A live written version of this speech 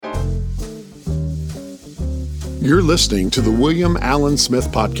You're listening to the William Allen Smith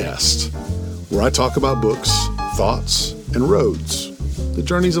Podcast, where I talk about books, thoughts, and roads, the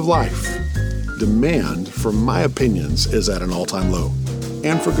journeys of life. Demand for my opinions is at an all-time low,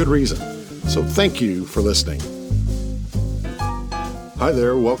 and for good reason. So thank you for listening. Hi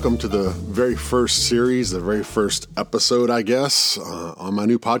there, welcome to the very first series, the very first episode, I guess, on my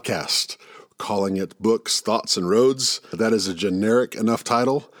new podcast, calling it Books, Thoughts, and Roads. That is a generic enough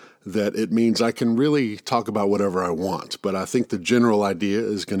title that it means I can really talk about whatever I want. But I think the general idea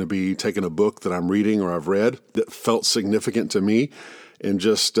is going to be taking a book that I'm reading or I've read that felt significant to me and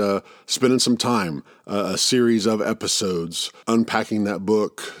just spending some time, a series of episodes, unpacking that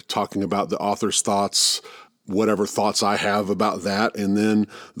book, talking about the author's thoughts, whatever thoughts I have about that. And then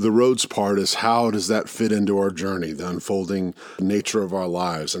the roads part is how does that fit into our journey, the unfolding nature of our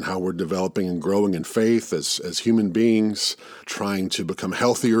lives and how we're developing and growing in faith as human beings, trying to become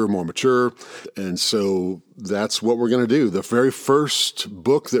healthier, more mature. And so that's what we're going to do. The very first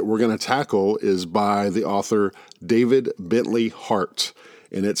book that we're going to tackle is by the author David Bentley Hart.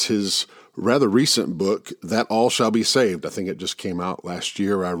 And it's his rather recent book, That All Shall Be Saved. I think it just came out last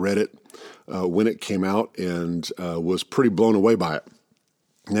year. I read it when it came out and was pretty blown away by it.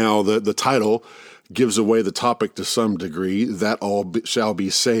 Now, the title gives away the topic to some degree. That all shall be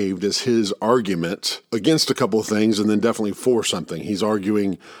saved is his argument against a couple of things and then definitely for something. He's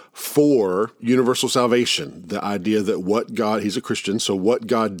arguing for universal salvation, the idea that he's a Christian, so what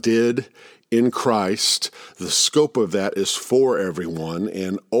God did in Christ, the scope of that is for everyone,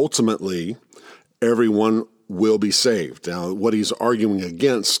 and ultimately everyone will be saved. Now, what he's arguing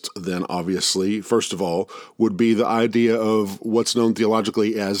against then, obviously, first of all, would be the idea of what's known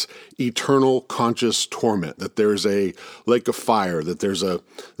theologically as eternal conscious torment, that there's a lake of fire, that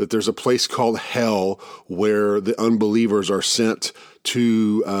there's a place called hell where the unbelievers are sent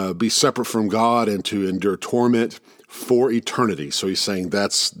to be separate from God and to endure torment for eternity. So he's saying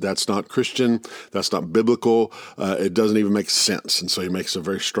that's not Christian, that's not biblical, it doesn't even make sense. And so he makes a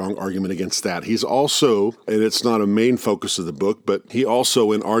very strong argument against that. He's also, and it's not a main focus of the book, but he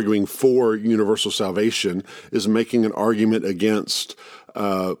also, in arguing for universal salvation, is making an argument against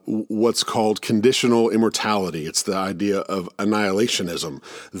what's called conditional immortality. It's the idea of annihilationism,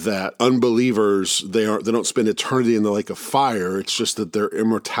 that unbelievers, they don't spend eternity in the lake of fire. It's just that their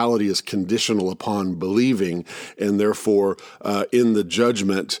immortality is conditional upon believing, and therefore in the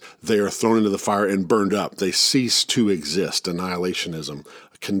judgment, they are thrown into the fire and burned up. They cease to exist. Annihilationism.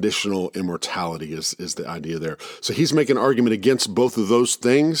 Conditional immortality is the idea there. So he's making an argument against both of those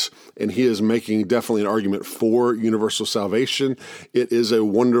things, and he is making definitely an argument for universal salvation. It is a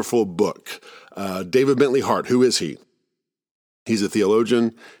wonderful book. David Bentley Hart, who is he? He's a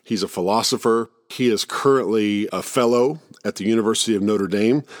theologian. He's a philosopher. He is currently a fellow at the University of Notre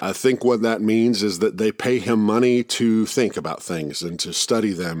Dame. I think what that means is that they pay him money to think about things and to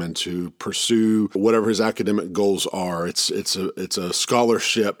study them and to pursue whatever his academic goals are. It's a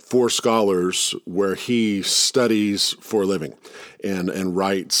scholarship for scholars where he studies for a living and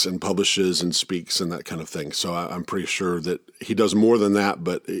writes and publishes and speaks and that kind of thing. So I'm pretty sure that he does more than that,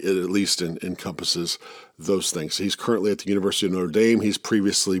 but it at least encompasses those things. He's currently at the University of Notre Dame. He's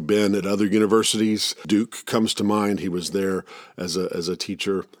previously been at other universities. Duke comes to mind. He was there as a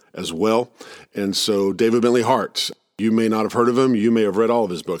teacher as well. And so David Bentley Hart, you may not have heard of him. You may have read all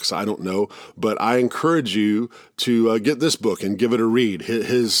of his books. I don't know. But I encourage you to get this book and give it a read.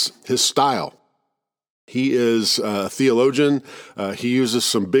 His style. He is a theologian. He uses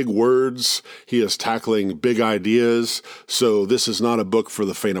some big words. He is tackling big ideas. So this is not a book for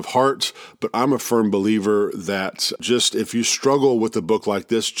the faint of heart, but I'm a firm believer that just if you struggle with a book like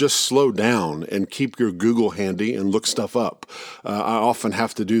this, just slow down and keep your Google handy and look stuff up. I often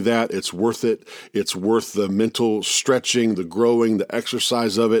have to do that. It's worth it. It's worth the mental stretching, the growing, the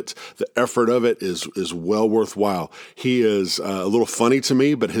exercise of it. The effort of it is well worthwhile. He is a little funny to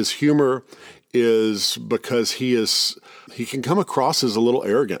me, but his humor is because he can come across as a little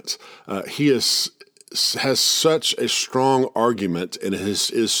arrogant. He has such a strong argument and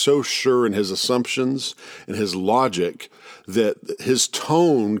is so sure in his assumptions and his logic that his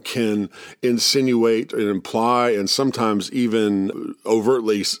tone can insinuate and imply and sometimes even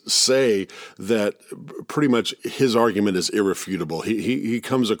overtly say that pretty much his argument is irrefutable. He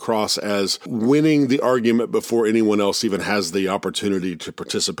comes across as winning the argument before anyone else even has the opportunity to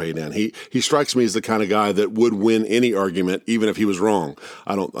participate in. He strikes me as the kind of guy that would win any argument even if he was wrong.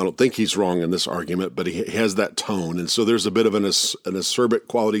 I don't think he's wrong in this argument, but he has that tone. And so there's a bit of an acerbic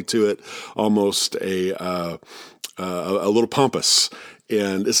quality to it, almost a little pompous.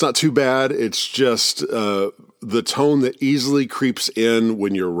 And it's not too bad. It's just the tone that easily creeps in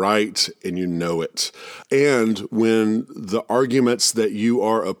when you're right and you know it, and when the arguments that you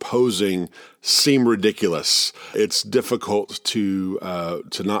are opposing seem ridiculous. It's difficult to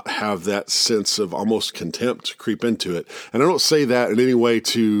not have that sense of almost contempt creep into it. And I don't say that in any way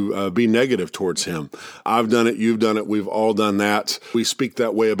to be negative towards him. I've done it. You've done it. We've all done that. We speak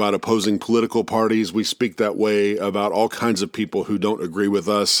that way about opposing political parties. We speak that way about all kinds of people who don't agree with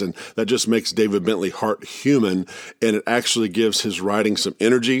us. And that just makes David Bentley Hart human. And it actually gives his writing some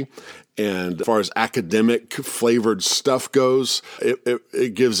energy. And as far as academic flavored stuff goes,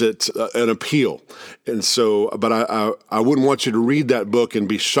 it gives it an appeal. And so, but I wouldn't want you to read that book and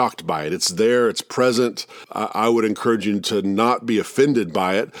be shocked by it. It's there, it's present. I would encourage you to not be offended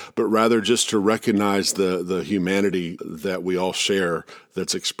by it, but rather just to recognize the humanity that we all share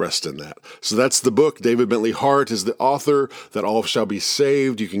that's expressed in that. So that's the book. David Bentley Hart is the author. That All Shall Be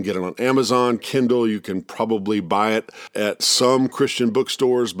Saved. You can get it on Amazon, Kindle. You can probably buy it at some Christian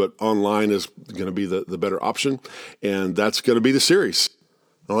bookstores, but online is going to be the better option. And that's going to be the series.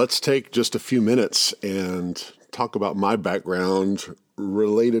 Now let's take just a few minutes and talk about my background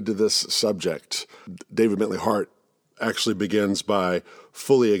related to this subject. David Bentley Hart actually begins by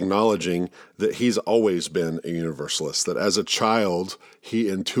fully acknowledging that he's always been a universalist, that as a child, he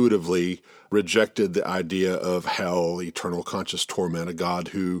intuitively rejected the idea of hell, eternal conscious torment, a God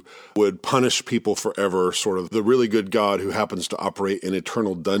who would punish people forever, sort of the really good God who happens to operate an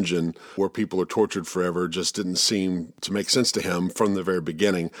eternal dungeon where people are tortured forever just didn't seem to make sense to him from the very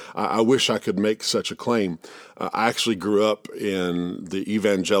beginning. I wish I could make such a claim. I actually grew up in the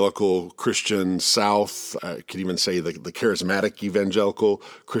evangelical Christian South. I could even say the charismatic evangelical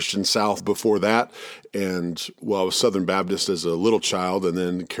Christian South before that. And I was Southern Baptist as a little child, and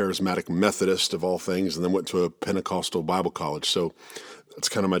then charismatic Methodist of all things, and then went to a Pentecostal Bible college. So that's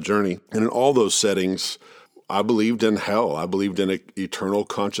kind of my journey. And in all those settings, I believed in hell. I believed in eternal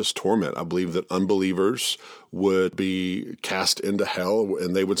conscious torment. I believed that unbelievers would be cast into hell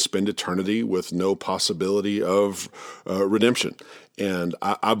and they would spend eternity with no possibility of redemption. And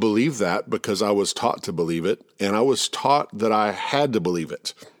I believe that because I was taught to believe it, and I was taught that I had to believe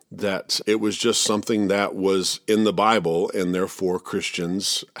it, that it was just something that was in the Bible, and therefore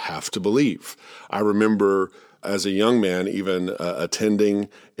Christians have to believe. I remember as a young man even attending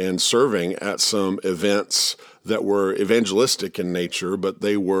and serving at some events that were evangelistic in nature, but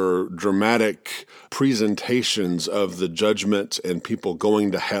they were dramatic presentations of the judgment and people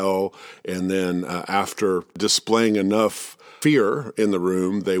going to hell. And then after displaying enough fear in the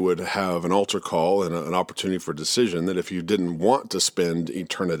room, they would have an altar call and an opportunity for decision that if you didn't want to spend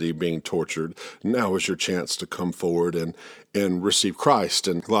eternity being tortured, now was your chance to come forward and receive Christ.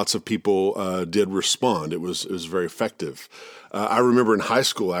 And lots of people did respond. It was very effective. I remember in high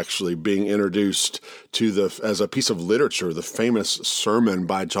school actually being introduced to as a piece of literature, the famous sermon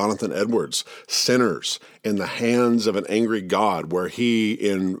by Jonathan Edwards, Sinners in the Hands of an Angry God, where he,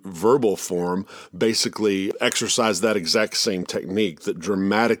 in verbal form, basically exercised that exact same technique, that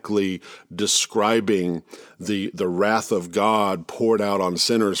dramatically describing the wrath of God poured out on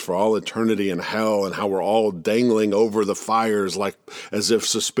sinners for all eternity in hell, and how we're all dangling over the fires like as if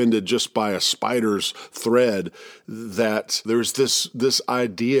suspended just by a spider's thread, that there's this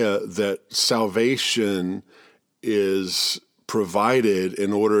idea that salvation is provided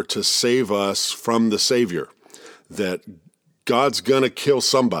in order to save us from the Savior, that God's going to kill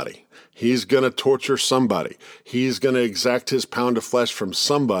somebody. He's going to torture somebody. He's going to exact his pound of flesh from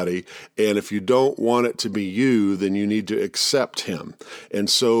somebody. And if you don't want it to be you, then you need to accept him. And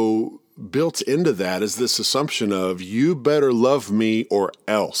so built into that is this assumption of you better love me or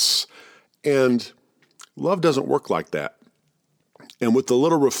else. And love doesn't work like that. And with a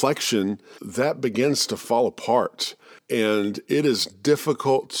little reflection, that begins to fall apart. And it is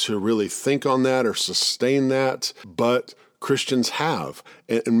difficult to really think on that or sustain that, but Christians have.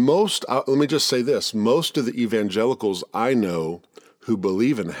 And most, let me just say this, most of the evangelicals I know who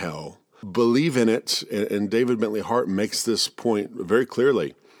believe in hell, believe in it, and David Bentley Hart makes this point very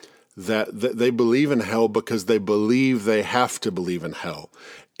clearly, that they believe in hell because they believe they have to believe in hell.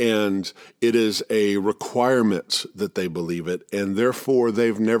 And it is a requirement that they believe it, and therefore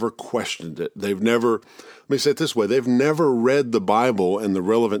they've never questioned it. They've never, let me say it this way, they've never read the Bible and the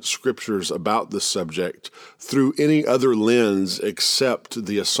relevant scriptures about the subject through any other lens except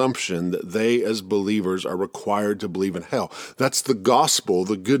the assumption that they as believers are required to believe in hell. That's the gospel,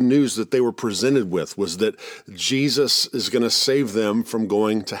 the good news that they were presented with, was that Jesus is going to save them from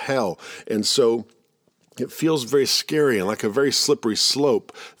going to hell. And so it feels very scary and like a very slippery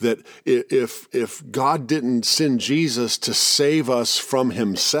slope that if God didn't send Jesus to save us from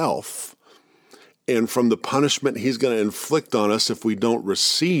himself, and from the punishment he's going to inflict on us if we don't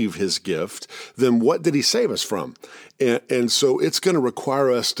receive his gift, then what did he save us from? And so it's going to require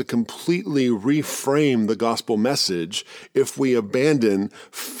us to completely reframe the gospel message if we abandon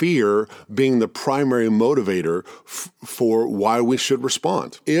fear being the primary motivator for why we should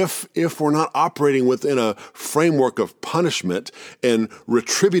respond. If we're not operating within a framework of punishment and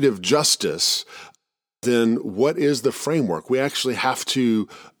retributive justice, then what is the framework? We actually have to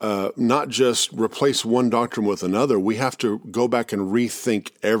not just replace one doctrine with another. We have to go back and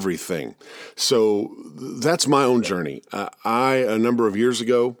rethink everything. So that's my own journey. A number of years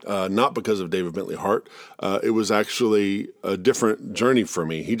ago, not because of David Bentley Hart, it was actually a different journey for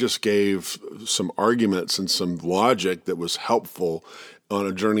me. He just gave some arguments and some logic that was helpful on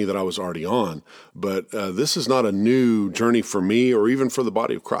a journey that I was already on. But this is not a new journey for me or even for the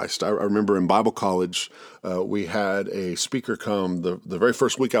body of Christ. I remember in Bible college, we had a speaker come the very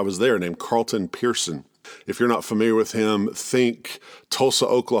first week I was there named Carlton Pearson. If you're not familiar with him, think Tulsa,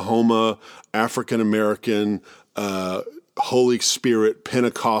 Oklahoma, African-American, Holy Spirit,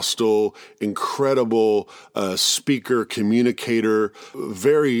 Pentecostal, incredible speaker, communicator,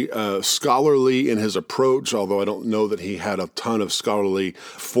 very scholarly in his approach, although I don't know that he had a ton of scholarly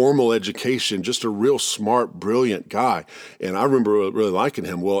formal education, just a real smart, brilliant guy. And I remember really liking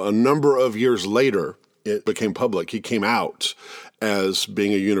him. Well, a number of years later, it became public. He came out as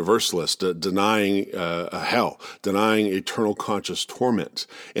being a universalist, denying a hell, denying eternal conscious torment.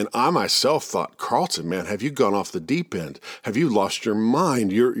 And I myself thought, Carlton, man, have you gone off the deep end? Have you lost your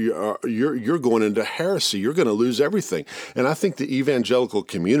mind? You're going into heresy. You're going to lose everything. And I think the evangelical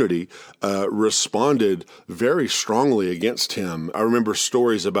community responded very strongly against him. I remember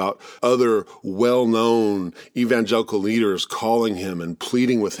stories about other well-known evangelical leaders calling him and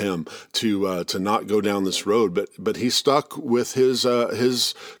pleading with him to not go down this road. But he stuck with his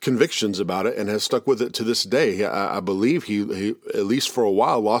convictions about it and has stuck with it to this day. I believe he, at least for a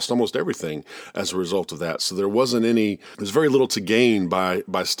while, lost almost everything as a result of that. So there's very little to gain by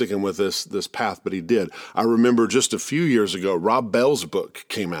sticking with this path, but he did. I remember just a few years ago, Rob Bell's book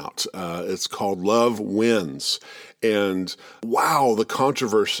came out. It's called Love Wins. And wow, the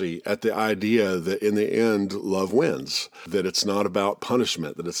controversy at the idea that in the end, love wins, that it's not about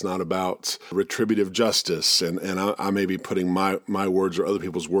punishment, that it's not about retributive justice. And I may be putting my words or other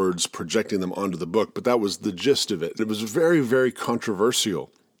people's words, projecting them onto the book, but that was the gist of it. It was very, very controversial.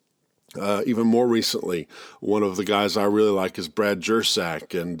 Even more recently, one of the guys I really like is Brad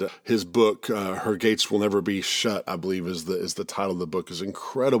Jersak, and his book, Her Gates Will Never Be Shut, I believe is the title of the book, is an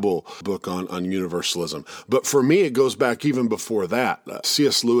incredible book on universalism. But for me, it goes back even before that.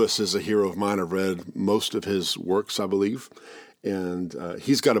 C.S. Lewis is a hero of mine. I've read most of his works, I believe. And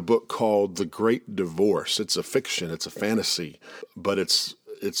he's got a book called The Great Divorce. It's a fiction, it's a fantasy, but it's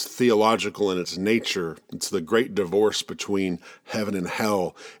theological in its nature. It's the great divorce between heaven and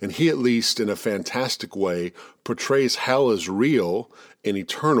hell. And he, at least in a fantastic way, portrays hell as real and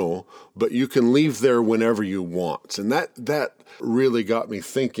eternal, but you can leave there whenever you want. And that really got me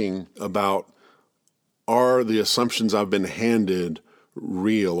thinking about, are the assumptions I've been handed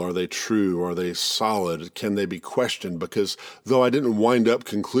real? Are they true? Are they solid? Can they be questioned? Because though I didn't wind up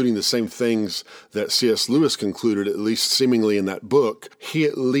concluding the same things that C.S. Lewis concluded, at least seemingly in that book, he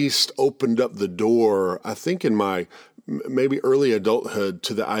at least opened up the door, I think in my maybe early adulthood,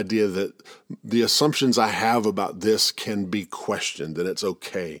 to the idea that the assumptions I have about this can be questioned and it's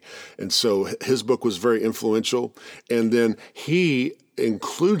okay. And so his book was very influential. And then he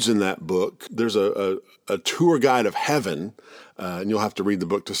includes in that book, there's a tour guide of heaven, and you'll have to read the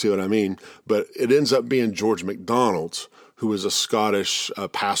book to see what I mean, but it ends up being George MacDonald, who is a Scottish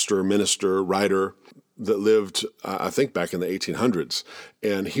pastor, minister, writer that lived, I think, back in the 1800s.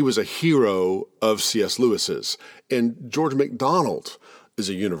 And he was a hero of C.S. Lewis's. And George MacDonald is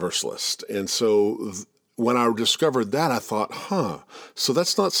a universalist. And so when I discovered that, I thought, so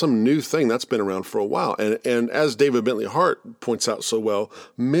that's not some new thing. That's been around for a while. And as David Bentley Hart points out so well,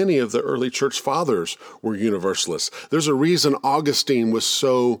 many of the early church fathers were universalists. There's a reason Augustine was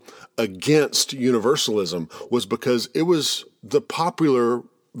so against universalism, was because it was the popular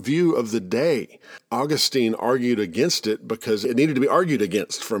view of the day. Augustine argued against it because it needed to be argued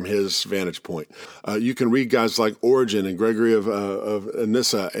against from his vantage point. You can read guys like Origen and Gregory of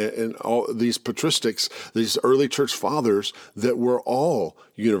Nyssa and all these patristics, these early church fathers that were all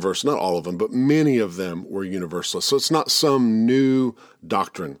universal. Not all of them, but many of them were universalists. So it's not some new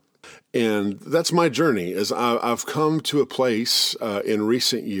doctrine. And that's my journey, is I've come to a place in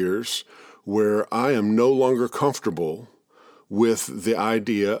recent years where I am no longer comfortable with the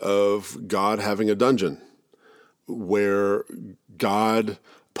idea of God having a dungeon, where God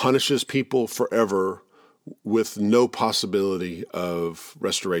punishes people forever with no possibility of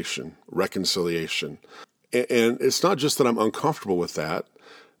restoration, reconciliation. And it's not just that I'm uncomfortable with that.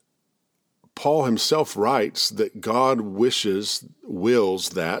 Paul himself writes that God wills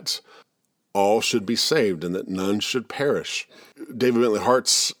that all should be saved and that none should perish. David Bentley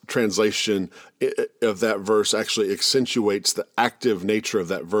Hart's translation of that verse actually accentuates the active nature of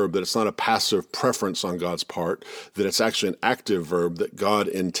that verb, that it's not a passive preference on God's part, that it's actually an active verb, that God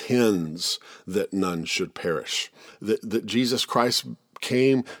intends that none should perish. That Jesus Christ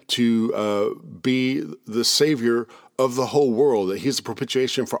came to be the Savior of the whole world, that he's the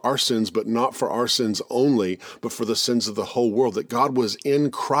propitiation for our sins, but not for our sins only, but for the sins of the whole world, that God was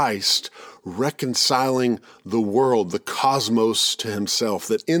in Christ reconciling the world, the cosmos, to himself,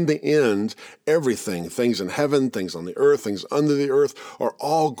 that in the end, everything, things in heaven, things on the earth, things under the earth, are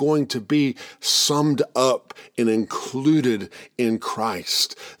all going to be summed up and included in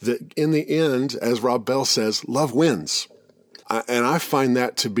Christ. That in the end, as Rob Bell says, love wins. And I find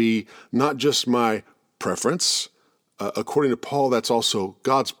that to be not just my preference. According to Paul, that's also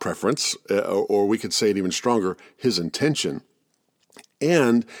God's preference, or we could say it even stronger, his intention.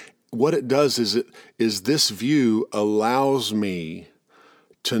 And what it does is this view allows me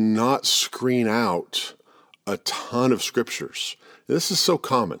to not screen out a ton of scriptures. This is so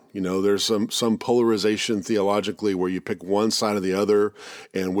common. There's some polarization theologically where you pick one side or the other,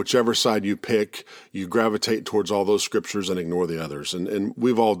 and whichever side you pick, you gravitate towards all those scriptures and ignore the others. And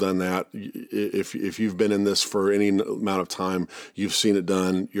we've all done that. If you've been in this for any amount of time, you've seen it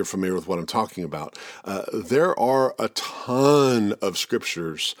done. You're familiar with what I'm talking about. There are a ton of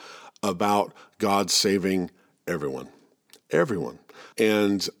scriptures about God saving everyone. Everyone.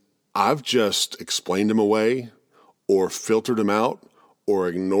 And I've just explained them away, or filtered them out, or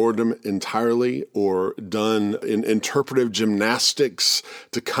ignored them entirely, or done interpretive gymnastics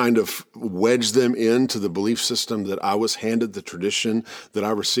to kind of wedge them into the belief system that I was handed, the tradition that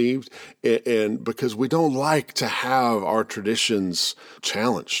I received. And because we don't like to have our traditions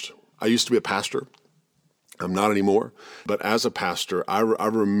challenged. I used to be a pastor. I'm not anymore. But as a pastor, I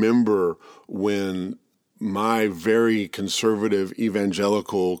remember when my very conservative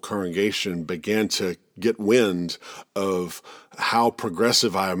evangelical congregation began to get wind of how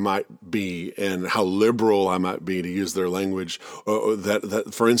progressive I might be and how liberal I might be, to use their language,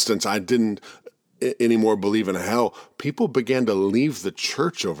 that for instance, I didn't anymore believe in hell. People began to leave the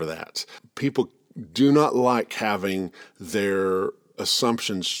church over that. People do not like having their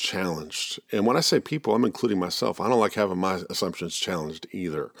assumptions challenged. And when I say people, I'm including myself. I don't like having my assumptions challenged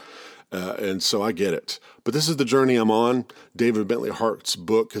either. And so I get it. But this is the journey I'm on. David Bentley Hart's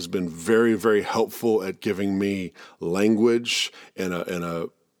book has been very, very helpful at giving me language and a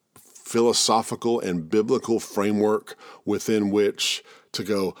philosophical and biblical framework within which to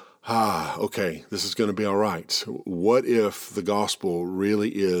go, okay, this is going to be all right. What if the gospel really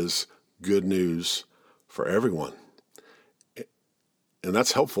is good news for everyone? And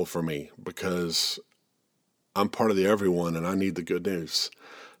that's helpful for me because I'm part of the everyone and I need the good news.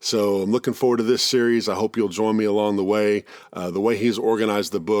 So I'm looking forward to this series. I hope you'll join me along the way. The way he's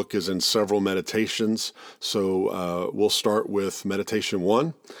organized the book is in several meditations. So we'll start with meditation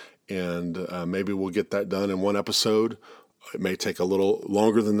 1, and maybe we'll get that done in one episode. It may take a little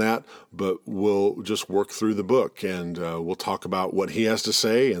longer than that, but we'll just work through the book, and we'll talk about what he has to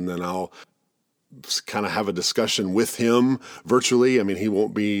say, and then I'll kind of have a discussion with him virtually. I mean, he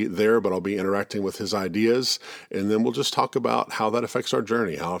won't be there, but I'll be interacting with his ideas. And then we'll just talk about how that affects our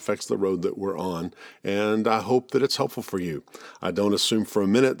journey, how it affects the road that we're on. And I hope that it's helpful for you. I don't assume for a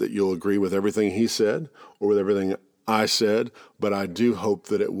minute that you'll agree with everything he said or with everything I said, but I do hope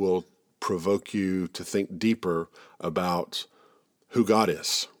that it will provoke you to think deeper about who God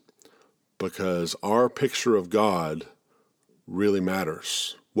is, because our picture of God really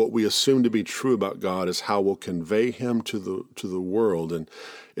matters. What we assume to be true about God is how we'll convey him to the world. And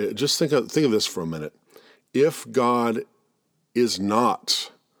just think of this for a minute. If God is not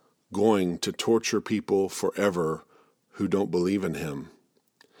going to torture people forever who don't believe in him,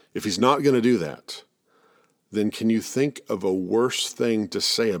 if he's not going to do that, then can you think of a worse thing to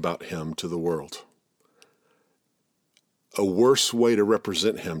say about him to the world? A worse way to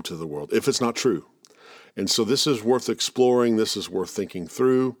represent him to the world, if it's not true. And so this is worth exploring. This is worth thinking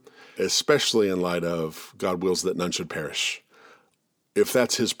through, especially in light of God wills that none should perish. If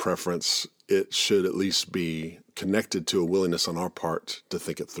that's his preference, it should at least be connected to a willingness on our part to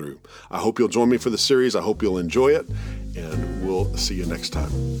think it through. I hope you'll join me for the series. I hope you'll enjoy it, and we'll see you next time.